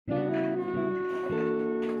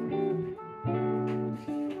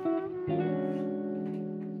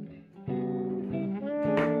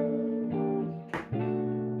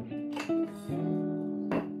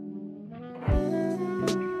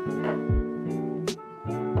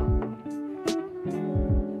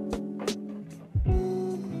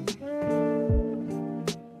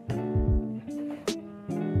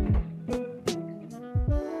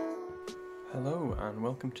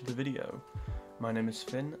welcome to the video. My name is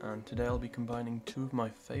Finn and today I'll be combining two of my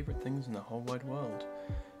favourite things in the whole wide world,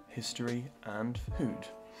 history and food.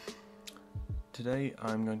 Today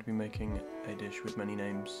I'm going to be making a dish with many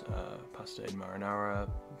names, pasta in marinara,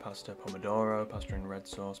 pasta pomodoro, pasta in red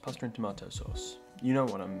sauce, pasta in tomato sauce. You know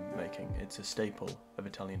what I'm making, it's a staple of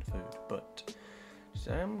Italian food, but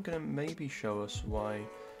today I'm going to maybe show us why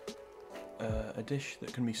a dish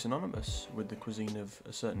that can be synonymous with the cuisine of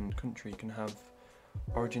a certain country can have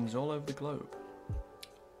origins all over the globe,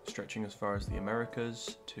 stretching as far as the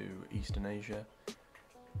Americas to Eastern Asia,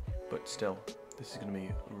 but still, this is going to be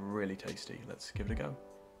really tasty. Let's give it a go.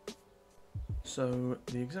 So,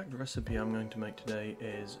 the exact recipe I'm going to make today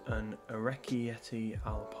is an orecchietti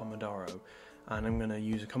al pomodoro, and I'm going to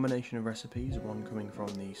use a combination of recipes, one coming from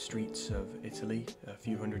the streets of Italy a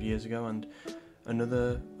few hundred years ago, and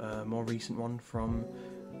another more recent one from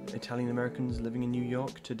Italian Americans living in New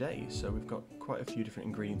York today. So we've got quite a few different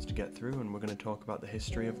ingredients to get through, and we're going to talk about the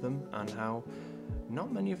history of them and how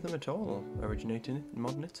not many of them at all originate in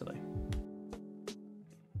modern Italy.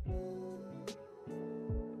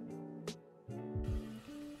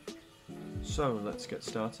 So let's get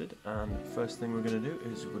started, and the first thing we're going to do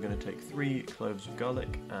is we're going to take 3 cloves of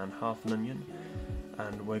garlic and half an onion,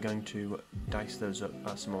 and we're going to dice those up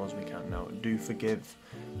as small as we can. Now, do forgive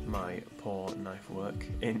my poor knife work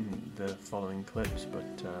in the following clips,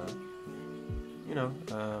 but you know,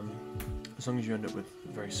 as long as you end up with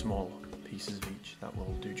very small pieces of each, that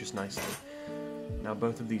will do just nicely. Now,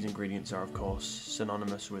 both of these ingredients are of course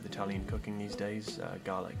synonymous with Italian cooking these days,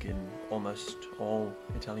 garlic in almost all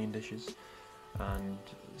Italian dishes, and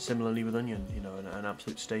similarly with onion, you know, an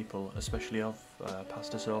absolute staple, especially of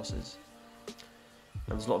pasta sauces.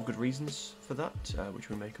 And there's a lot of good reasons for that, which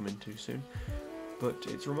we may come into soon. But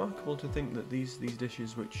it's remarkable to think that these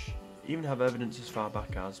dishes, which even have evidence as far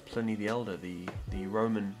back as Pliny the Elder, the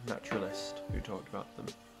Roman naturalist who talked about them,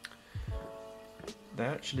 they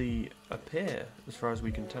actually appear, as far as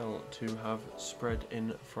we can tell, to have spread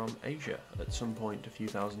in from Asia at some point a few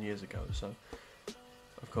thousand years ago. So,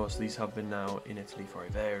 of course, these have been now in Italy for a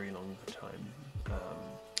very long time,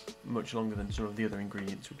 much longer than some of the other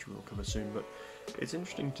ingredients which we will cover soon. But it's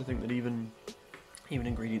interesting to think that even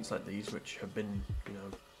ingredients like these, which have been, you know,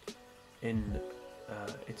 in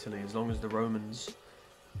Italy as long as the Romans,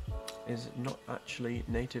 is not actually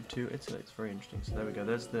native to Italy. It's very interesting. So there we go,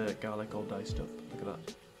 there's the garlic all diced up, look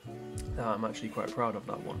at that. I'm actually quite proud of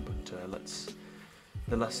that one, but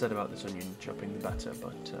the less said about this onion chopping the better,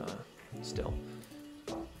 but still,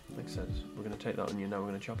 like I said, we're going to take that onion now, we're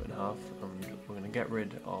going to chop it in half, and we're going to get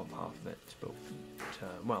rid of half of it, but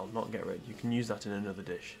well, not get rid, you can use that in another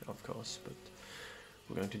dish, of course, but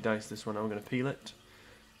we're going to dice this one now, we're going to peel it,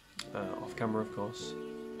 off camera of course,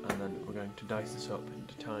 and then we're going to dice this up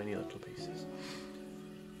into tiny little pieces.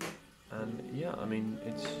 And yeah, I mean,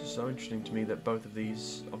 it's so interesting to me that both of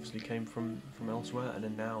these obviously came from elsewhere and are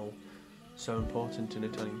now so important in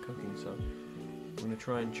Italian cooking, so I'm going to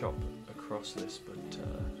try and chop across this, but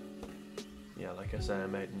yeah, like I say, I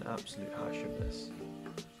made an absolute hash of this.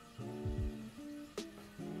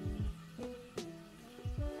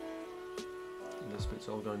 This bit's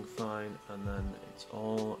all going fine, and then it's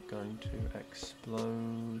all going to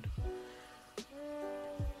explode.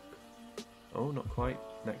 Oh, not quite.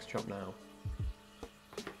 Next chop now.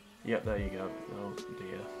 Yep, there you go. Oh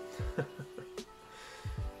dear.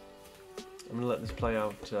 I'm going to let this play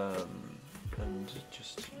out and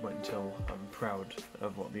just wait until I'm proud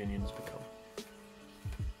of what the onions become.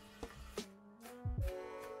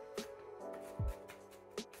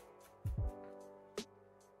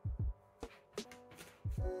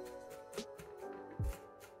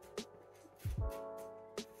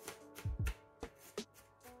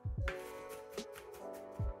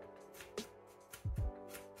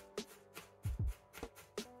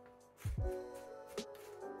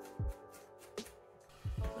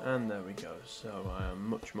 And there we go, so I am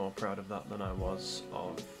much more proud of that than I was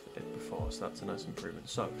of it before, so that's a nice improvement.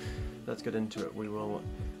 So, let's get into it. We will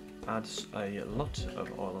add a lot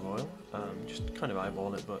of olive oil, just kind of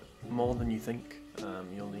eyeball it, but more than you think.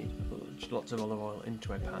 You'll need lots of olive oil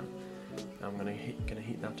into a pan. I'm going to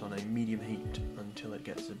heat that on a medium heat until it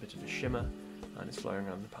gets a bit of a shimmer and it's flowing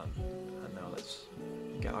around the pan. And now let's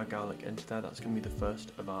get our garlic into there. That's going to be the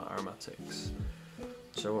first of our aromatics.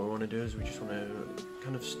 So what we want to do is we just want to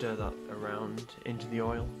kind of stir that around into the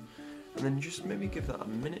oil, and then just maybe give that a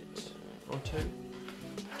minute or two,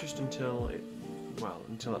 just until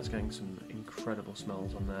that's getting some incredible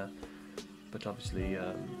smells on there, but obviously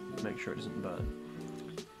make sure it doesn't burn.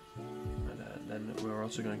 And then we're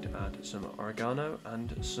also going to add some oregano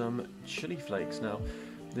and some chili flakes. Now,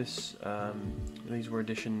 These were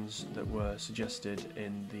additions that were suggested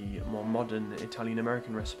in the more modern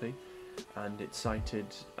Italian-American recipe, and it cited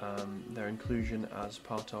their inclusion as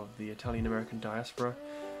part of the Italian-American diaspora,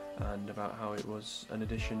 and about how it was an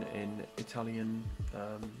addition in Italian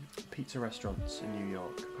pizza restaurants in New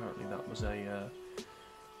York. Apparently that was a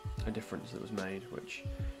difference that was made, which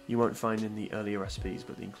you won't find in the earlier recipes,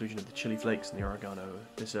 but the inclusion of the chili flakes and the oregano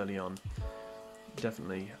this early on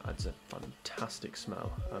definitely adds a fantastic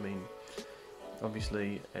smell. I mean,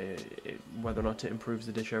 obviously, whether or not it improves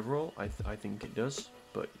the dish overall, I think it does,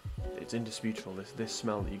 but it's indisputable. This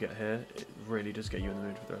smell that you get here, it really does get you in the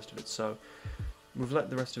mood for the rest of it. So we've let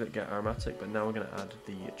the rest of it get aromatic, but now we're going to add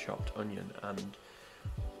the chopped onion, and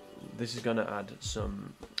this is going to add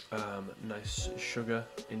some nice sugar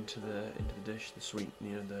into the dish. The sweet,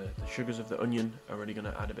 the sugars of the onion are really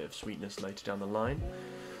going to add a bit of sweetness later down the line.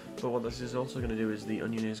 But what this is also going to do is the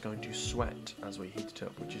onion is going to sweat as we heat it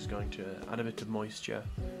up, which is going to add a bit of moisture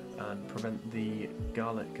and prevent the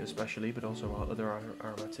garlic especially, but also our other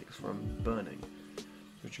aromatics from burning.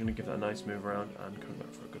 Which is going to give that a nice move around and cook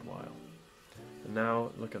that for a good while. And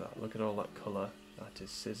now look at that, look at all that colour, that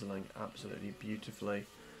is sizzling absolutely beautifully.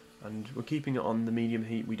 And we're keeping it on the medium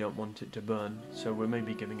heat, we don't want it to burn, so we're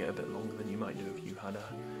maybe giving it a bit longer than you might do if you had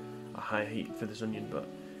a higher heat for this onion, but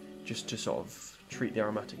just to sort of treat the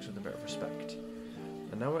aromatics with a bit of respect.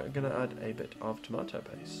 And now we're going to add a bit of tomato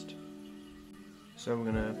paste. So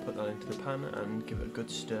we're going to put that into the pan and give it a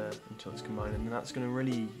good stir until it's combined, and that's going to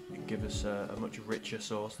really give us a much richer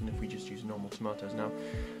sauce than if we just use normal tomatoes. Now,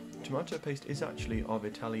 tomato paste is actually of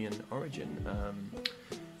Italian origin.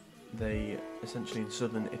 They essentially, in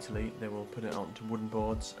southern Italy, they will put it out onto wooden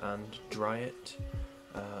boards and dry it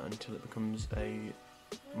until it becomes a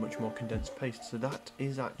much more condensed paste. So that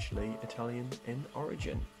is actually Italian in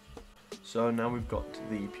origin. So now we've got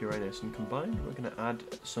the puree nice and combined, we're going to add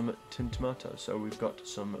some tinned tomato. So we've got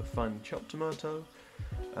some fine chopped tomato,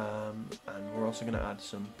 and we're also going to add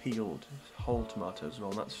some peeled whole tomato as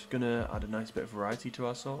well. That's going to add a nice bit of variety to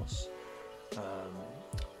our sauce,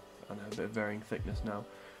 and a bit of varying thickness. Now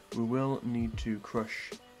we will need to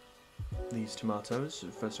crush these tomatoes.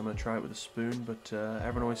 First I'm going to try it with a spoon, but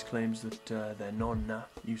everyone always claims that their nonna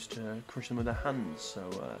used to crush them with their hands, so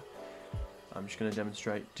I'm just going to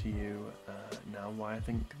demonstrate to you now why I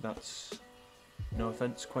think that's, no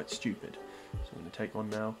offence, quite stupid. So I'm going to take one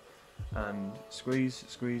now and squeeze,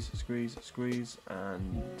 squeeze, squeeze, squeeze,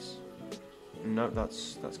 and no,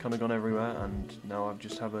 that's kind of gone everywhere, and now I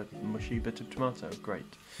just have a mushy bit of tomato.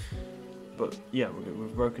 Great. But yeah,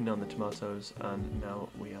 we've broken down the tomatoes, and now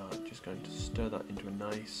we are just going to stir that into a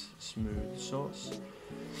nice smooth sauce.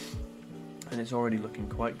 And it's already looking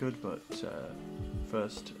quite good, but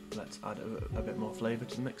first let's add a bit more flavour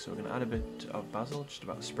to the mix. So we're going to add a bit of basil, just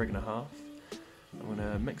about a sprig and a half. I'm going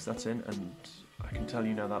to mix that in, and I can tell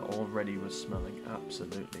you now that already was smelling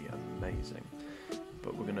absolutely amazing.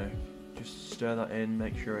 But we're going to just stir that in,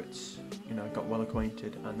 make sure it's got well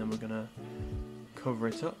acquainted, and then we're going to cover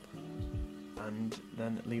it up and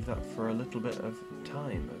then leave that for a little bit of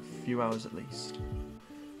time, a few hours at least.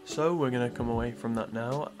 So we're going to come away from that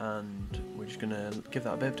now, and we're just going to give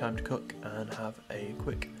that a bit of time to cook and have a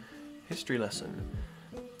quick history lesson.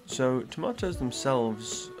 So tomatoes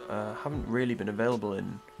themselves haven't really been available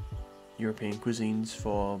in European cuisines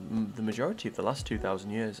for the majority of the last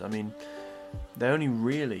 2,000 years. I mean, they only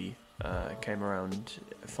really came around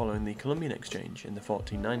following the Columbian Exchange in the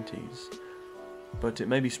 1490s. But it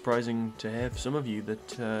may be surprising to hear for some of you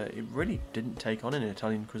that it really didn't take on in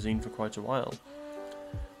Italian cuisine for quite a while.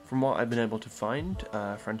 From what I've been able to find,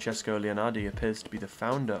 Francesco Leonardi appears to be the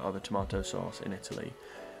founder of a tomato sauce in Italy,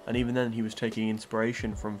 and even then he was taking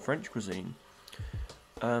inspiration from French cuisine.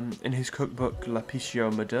 In his cookbook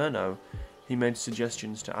L'Appicio Moderno, he made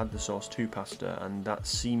suggestions to add the sauce to pasta, and that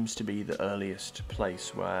seems to be the earliest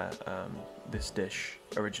place where this dish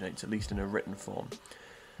originates, at least in a written form.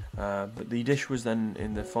 But the dish was then,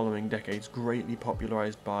 in the following decades, greatly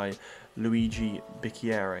popularised by Luigi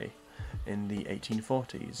Bicchieri in the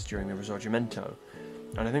 1840s during the Risorgimento.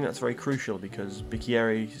 And I think that's very crucial, because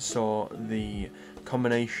Bicchieri saw the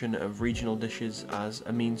combination of regional dishes as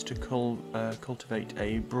a means to cultivate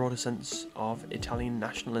a broader sense of Italian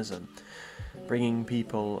nationalism, bringing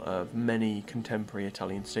people of many contemporary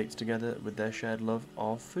Italian states together with their shared love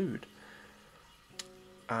of food.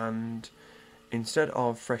 And instead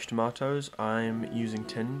of fresh tomatoes, I'm using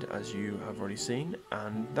tinned, as you have already seen,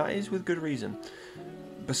 and that is with good reason.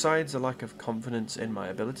 Besides a lack of confidence in my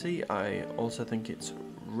ability, I also think it's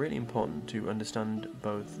really important to understand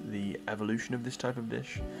both the evolution of this type of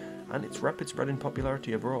dish and its rapid spread in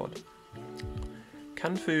popularity abroad.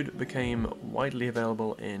 Canned food became widely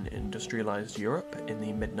available in industrialised Europe in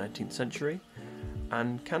the mid-19th century,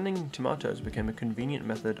 and canning tomatoes became a convenient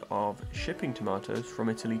method of shipping tomatoes from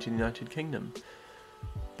Italy to the United Kingdom.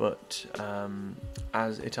 But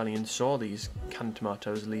as Italians saw these canned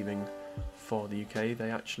tomatoes leaving for the UK, they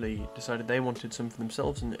actually decided they wanted some for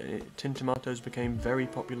themselves, and tinned tomatoes became very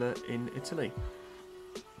popular in Italy.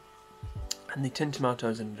 And the tinned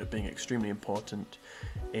tomatoes ended up being extremely important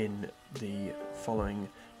in the following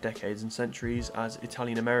decades and centuries as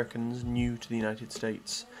Italian Americans new to the United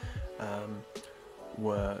States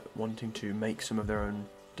were wanting to make some of their own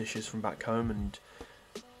dishes from back home, and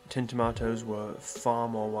tinned tomatoes were far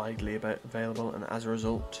more widely available, and as a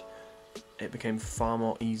result it became far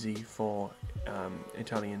more easy for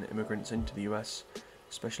Italian immigrants into the US,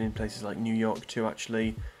 especially in places like New York, to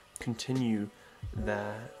actually continue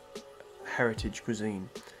their heritage cuisine,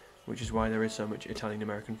 which is why there is so much Italian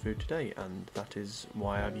American food today, and that is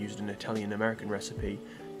why I've used an Italian American recipe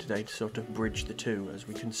today to sort of bridge the two. As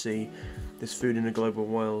we can see, this food in a global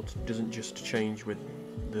world doesn't just change with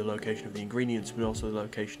the location of the ingredients, but also the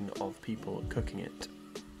location of people cooking it.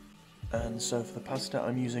 And so for the pasta,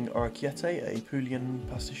 I'm using orecchiette, a Apulian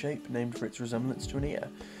pasta shape named for its resemblance to an ear.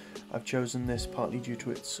 I've chosen this partly due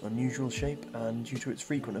to its unusual shape and due to its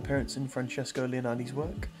frequent appearance in Francesco Leonardi's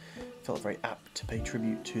work. It felt very apt to pay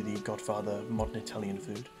tribute to the godfather of modern Italian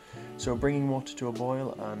food. So we're bringing water to a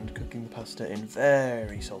boil and cooking the pasta in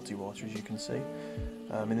very salty water, as you can see.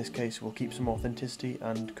 In this case we'll keep some authenticity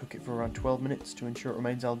and cook it for around 12 minutes to ensure it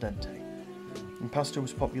remains al dente. And pasta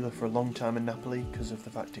was popular for a long time in Napoli because of the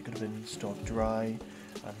fact it could have been stored dry,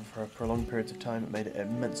 and for prolonged periods of time it made it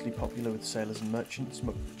immensely popular with sailors and merchants,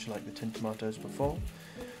 much like the tinned tomatoes before.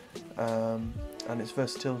 And its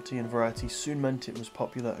versatility and variety soon meant it was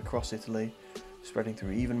popular across Italy, spreading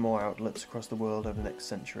through even more outlets across the world over the next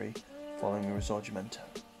century, following the Risorgimento.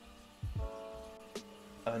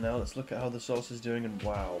 And now let's look at how the sauce is doing, and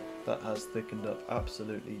wow, that has thickened up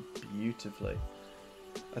absolutely beautifully.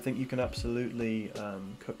 I think you can absolutely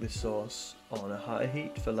cook this sauce on a higher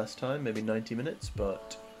heat for less time, maybe 90 minutes,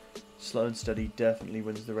 but slow and steady definitely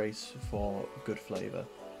wins the race for good flavour.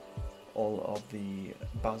 All of the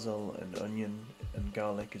basil and onion and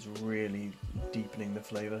garlic is really deepening the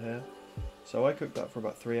flavour here. So I cooked that for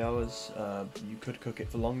about 3 hours. You could cook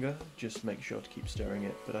it for longer, just make sure to keep stirring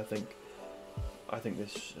it, but I think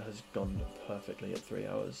this has gone perfectly at 3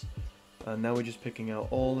 hours. And now we're just picking out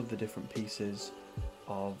all of the different pieces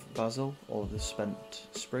of basil, all of the spent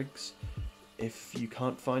sprigs. If you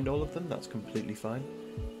can't find all of them, that's completely fine.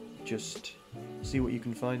 Just see what you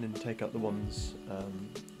can find and take out the ones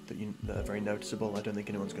that are very noticeable. I don't think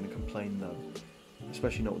anyone's going to complain though,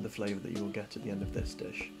 especially not with the flavour that you will get at the end of this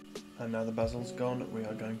dish. And now the basil's gone, we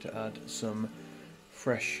are going to add some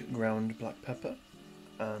fresh ground black pepper,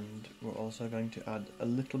 and we're also going to add a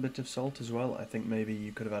little bit of salt as well. I think maybe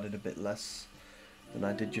you could have added a bit less than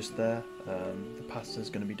I did just there. The pasta is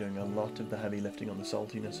going to be doing a lot of the heavy lifting on the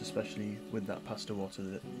saltiness, especially with that pasta water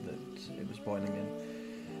that it was boiling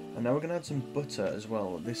in. And now we're going to add some butter as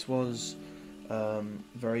well. This was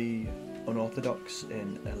very unorthodox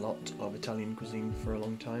in a lot of Italian cuisine for a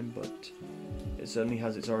long time, but it certainly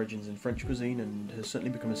has its origins in French cuisine and has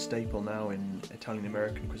certainly become a staple now in Italian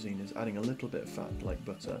American cuisine, is adding a little bit of fat like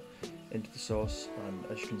butter into the sauce, and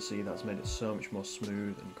as you can see that's made it so much more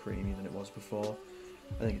smooth and creamy than it was before.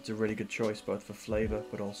 I think it's a really good choice both for flavour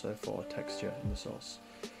but also for texture in the sauce.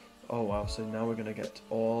 Oh wow, so now we're going to get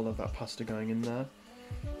all of that pasta going in there,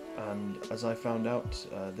 and as I found out,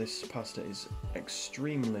 this pasta is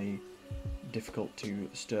extremely difficult to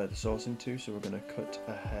stir the sauce into, so we're going to cut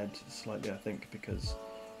ahead slightly I think, because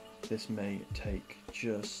this may take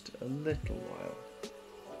just a little while.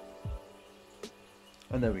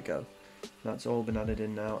 And there we go. That's all been added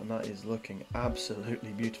in now, and that is looking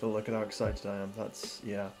absolutely beautiful. Look at how excited I am. That's,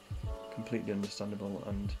 yeah, completely understandable.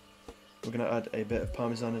 And we're going to add a bit of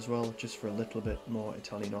Parmesan as well, just for a little bit more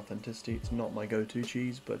Italian authenticity. It's not my go-to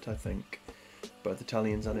cheese, but I think both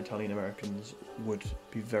Italians and Italian Americans would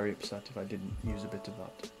be very upset if I didn't use a bit of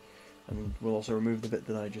that. And we'll also remove the bit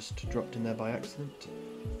that I just dropped in there by accident.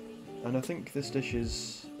 And I think this dish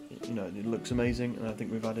is, you know, it looks amazing, and I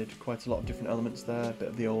think we've added quite a lot of different elements there, a bit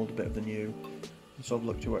of the old, a bit of the new. Let's have a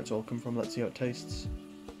look to where it's all come from, let's see how it tastes.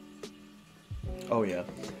 Oh yeah,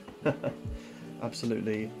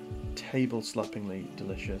 absolutely table-slappingly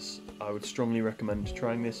delicious. I would strongly recommend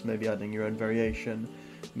trying this, maybe adding your own variation,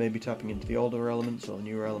 maybe tapping into the older elements or the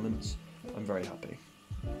newer elements. I'm very happy.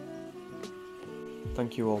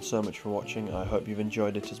 Thank you all so much for watching. I hope you've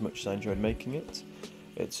enjoyed it as much as I enjoyed making it.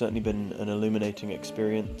 It's certainly been an illuminating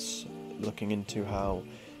experience looking into how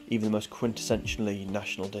even the most quintessentially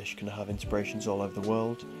national dish can have inspirations all over the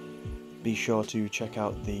world. Be sure to check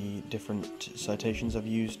out the different citations I've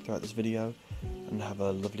used throughout this video, and have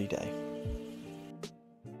a lovely day.